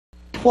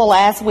Well,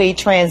 as we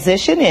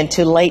transition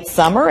into late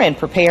summer and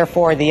prepare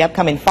for the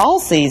upcoming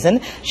fall season,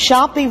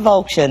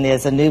 SHOPEVOKTION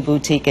is a new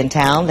boutique in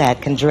town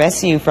that can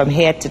dress you from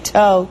head to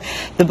toe.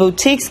 The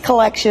boutique's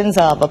collections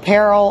of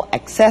apparel,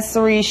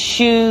 accessories,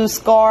 shoes,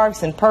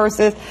 scarves, and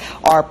purses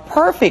are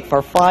perfect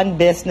for fun,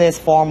 business,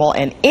 formal,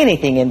 and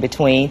anything in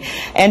between.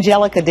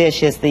 Angelica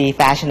Dish is the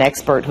fashion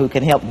expert who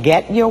can help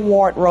get your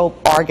wardrobe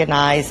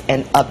organized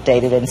and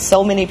updated. And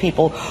so many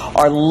people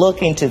are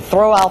looking to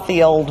throw out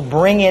the old,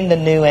 bring in the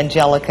new,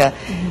 Angelica.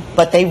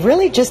 But they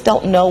really just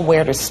don't know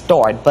where to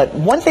start. But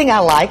one thing I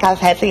like, I've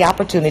had the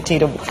opportunity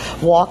to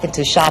walk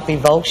into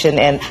SHOPEVOKTION,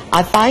 and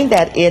I find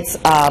that it's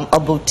a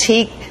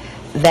boutique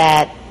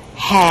that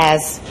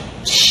has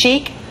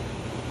chic,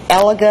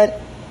 elegant,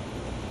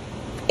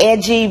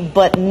 edgy,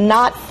 but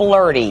not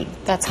flirty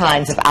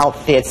kinds of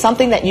outfits.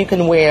 Something that you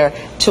can wear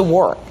to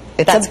work.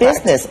 It's a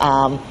business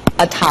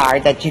attire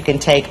that you can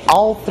take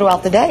all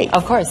throughout the day.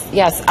 Of course,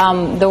 yes.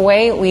 The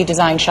way we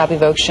designed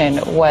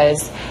SHOPEVOKTION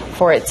was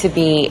for it to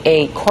be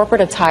a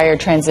corporate attire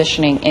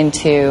transitioning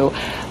into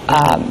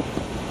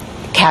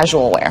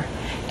casual wear,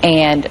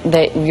 and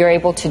that you're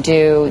able to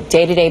do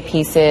day-to-day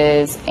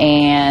pieces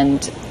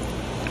and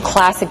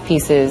classic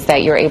pieces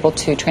that you're able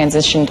to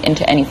transition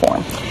into any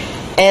form.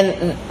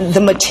 And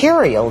the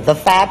material, the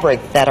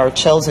fabric that are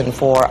chosen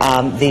for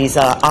these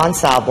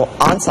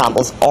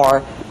ensembles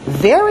are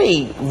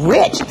very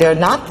rich. They're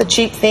not the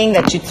cheap thing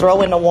that you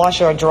throw in the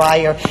washer or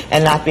dryer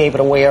and not be able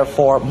to wear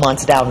for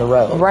months down the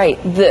road. Right.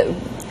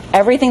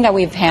 Everything that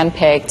we've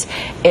handpicked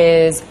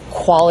is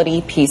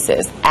quality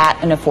pieces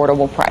at an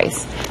affordable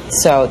price.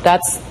 So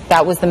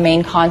that was the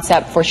main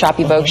concept for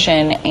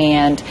SHOPEVOKTION,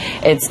 and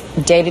it's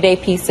day-to-day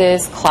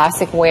pieces,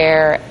 classic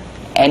wear,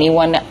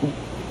 anyone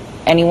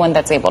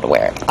that's able to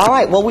wear it. All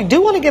right. Well, we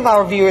do want to give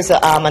our viewers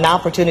an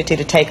opportunity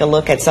to take a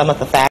look at some of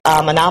the fashions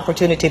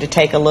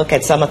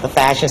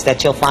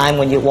that you'll find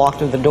when you walk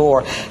through the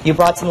door. You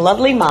brought some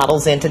lovely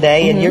models in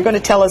today, and you're going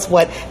to tell us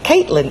what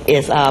Caitlin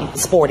is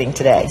sporting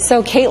today.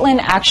 So Caitlin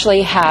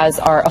actually has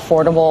our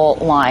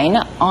affordable line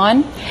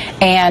on,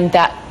 and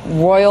that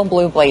royal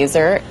blue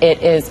blazer,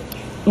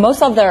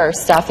 most of their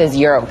stuff is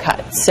Euro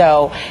cut,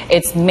 so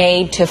it's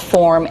made to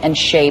form and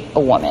shape a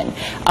woman.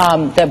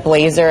 The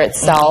blazer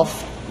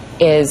itself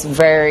is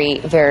very,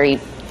 very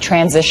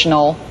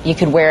transitional. You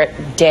could wear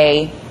it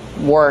day,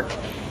 work,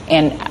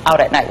 and out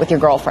at night with your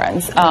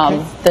girlfriends.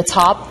 The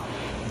top,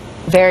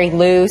 very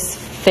loose,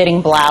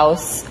 fitting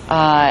blouse,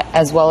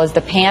 as well as the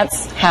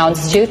pants,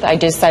 houndstooth. I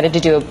decided to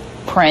do a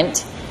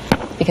print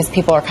because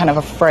people are kind of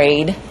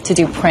afraid to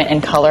do print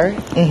and color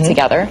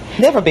together.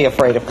 Never be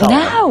afraid of color.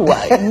 No,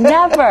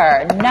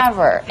 never,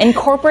 never.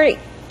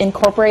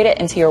 Incorporate it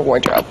into your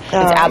wardrobe. It's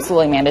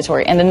absolutely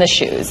mandatory. And then the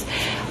shoes.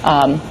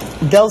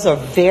 Those are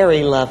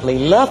very lovely.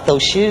 Love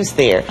those shoes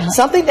there.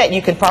 Something that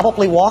you can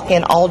probably walk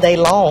in all day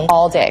long.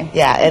 All day.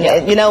 Yeah,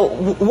 and you know,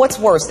 what's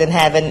worse than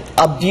having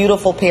a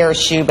beautiful pair of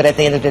shoes, but at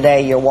the end of the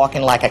day, you're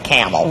walking like a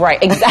camel.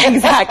 Right,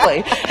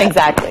 exactly,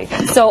 exactly.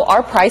 So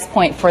our price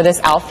point for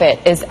this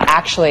outfit is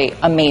actually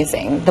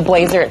amazing. The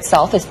blazer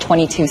itself is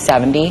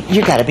 $22.70.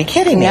 You gotta be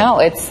kidding me. No,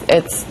 it's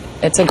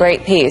a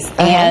great piece.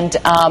 And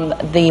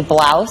the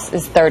blouse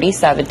is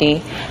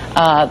 $30.70.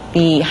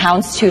 The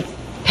houndstooth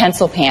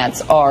pencil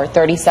pants are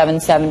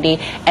 $37.70,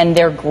 and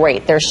they're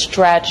great. They're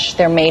stretched.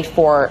 They're made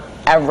for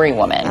every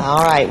woman.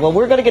 All right. Well,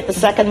 we're going to get the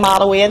second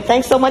model in.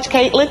 Thanks so much,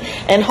 Caitlin,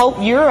 and Hope,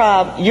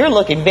 you're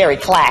looking very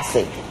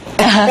classy.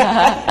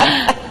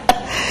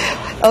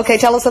 Okay,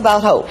 tell us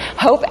about Hope.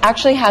 Hope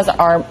actually has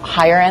our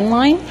higher end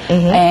line,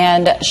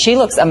 and she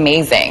looks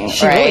amazing.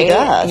 She really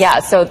does. Yeah,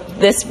 so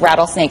this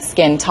rattlesnake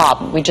skin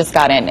top we just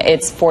got in,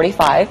 it's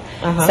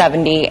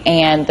 $45.70,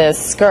 and the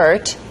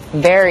skirt,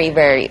 very,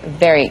 very,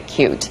 very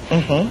cute.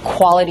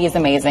 Quality is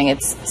amazing.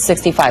 It's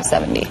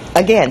 $65.70.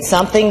 Again,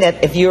 something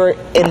that if you're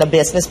in the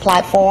business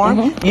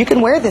platform, you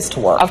can wear this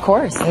to work. Of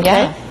course,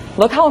 yeah.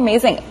 Look how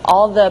amazing.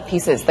 All the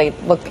pieces, they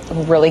look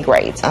really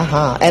great.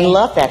 And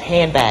love that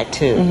handbag,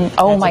 too.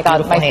 Oh, my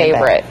God, my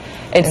favorite.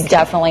 It's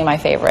definitely my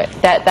favorite.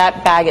 That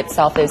bag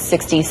itself is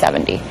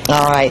 $60.70.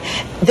 All right.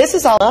 This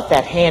is all up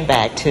that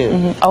handbag,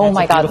 too. Oh,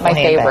 my God, my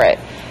favorite.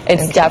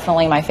 It's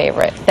definitely my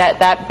favorite. That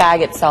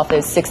bag itself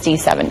is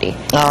 $60.70.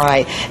 All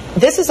right.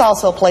 This is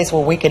also a place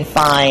where we can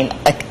find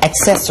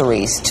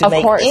accessories to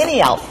make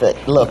any outfit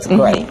look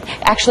great.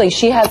 Actually,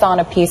 she has on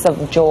a piece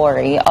of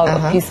jewelry,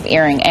 a piece of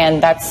earring,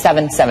 and that's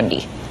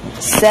 $7.70.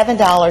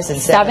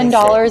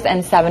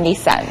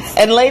 $7.70.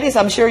 And ladies,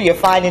 I'm sure you're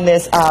finding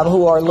this,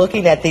 who are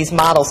looking at these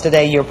models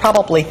today, you're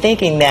probably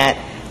thinking that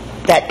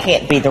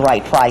can't be the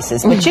right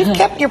prices. But you've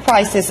kept your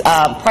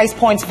price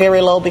points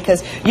very low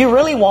because you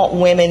really want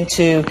women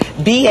to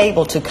be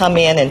able to come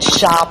in and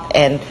shop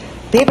and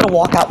be able to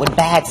walk out with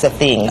bags of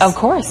things. Of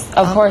course,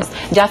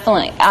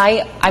 definitely.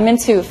 I'm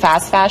into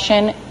fast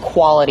fashion,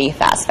 quality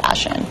fast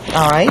fashion.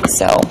 All right.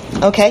 So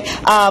Okay.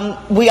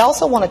 We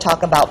also want to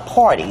talk about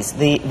parties.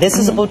 This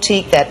is a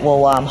boutique that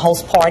will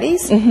host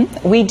parties.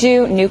 We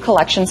do new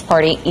collections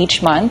party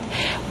each month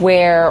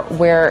where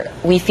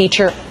we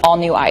feature all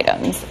new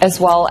items as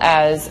well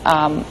as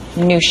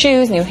new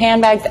shoes, new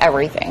handbags,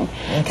 everything.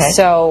 Okay.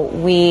 So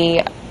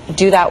we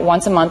do that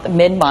once a month,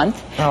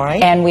 mid-month. All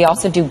right. And we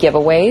also do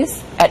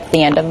giveaways at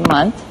the end of the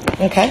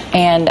month. Okay.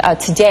 And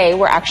today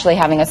we're actually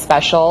having a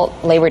special,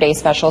 Labor Day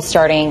special,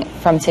 starting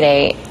from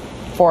today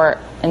for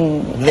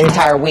the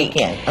entire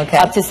weekend. Okay.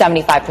 Up to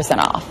 75%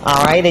 off.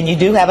 All right, and you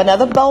do have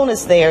another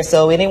bonus there,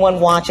 so anyone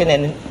watching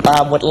and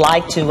would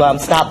like to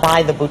stop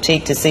by the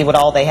boutique to see what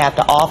all they have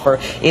to offer,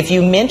 if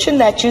you mention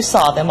that you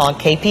saw them on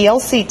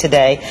KPLC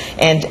today,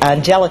 and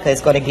Angelica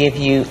is going to give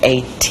you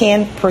a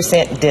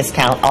 10%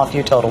 discount off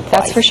your total price.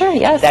 That's for sure,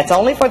 yes. That's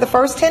only for the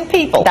first 10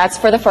 people. That's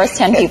for the first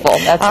 10 people.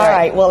 That's all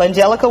right. right, well,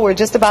 Angelica, we're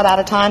just about out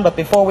of time, but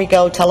before we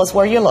go, tell us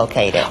where you're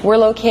located. We're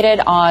located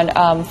on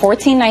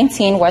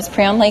 1419 West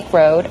PRIEN Lake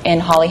Road in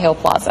Holly Hill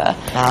Plaza.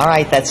 All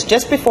right, that's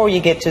just before you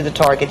get to the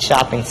Target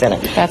Shopping Center.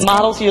 That's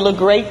Models, you look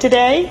great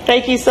today.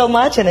 Thank you so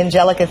much. And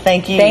Angelica,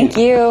 thank you. Thank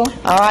you.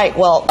 All right,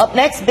 well, up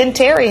next, Ben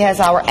Terry has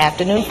our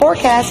afternoon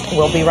forecast.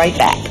 We'll be right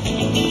back.